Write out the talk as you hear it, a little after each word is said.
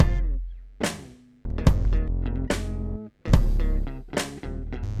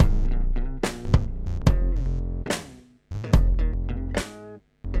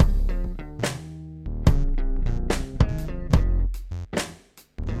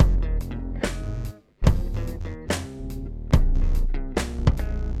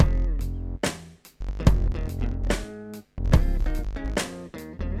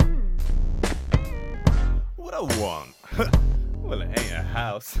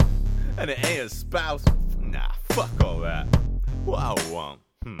house, and it ain't a spouse. Nah, fuck all that. What I want,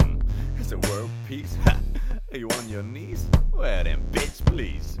 is a world peace. Are you on your knees? Well then, bitch,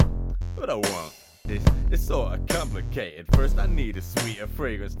 please. What I want is, it's sorta complicated. First I need a sweeter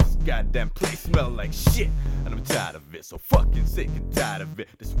fragrance. This goddamn place smell like shit, and I'm tired of it, so fucking sick and tired of it.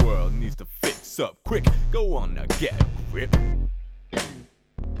 This world needs to fix up quick. Go on now, get a grip.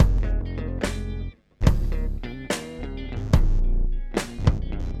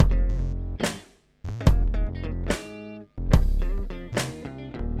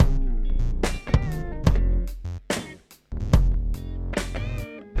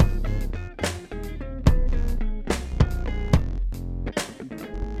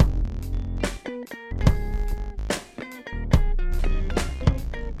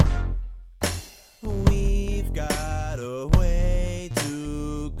 We've got a way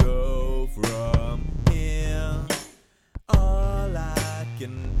to go from here. All I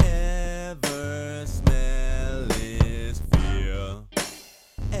can ever smell is fear.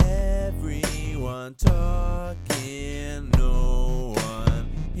 Everyone talking, no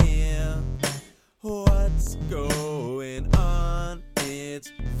one here. What's going on?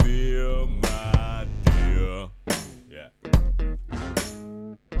 It's fear, my dear. Yeah.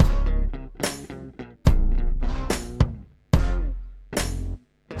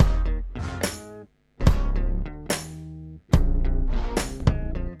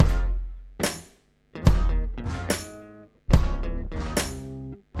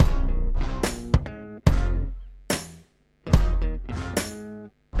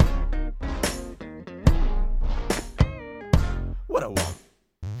 What I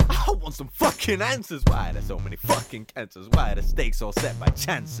want some fucking answers. Why are there so many fucking cancers? Why are the stakes all set by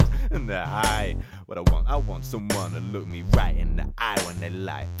chances? And they're high. What I want someone to look me right in the eye when they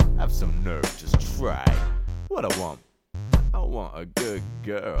lie. Have some nerve, just try. What I want a good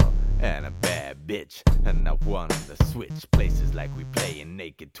girl and a bad bitch, and I want them to switch places like we playing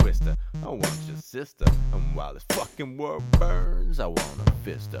Naked Twister. I want your sister, and while this fucking world burns, I wanna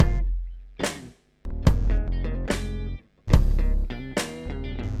fist her.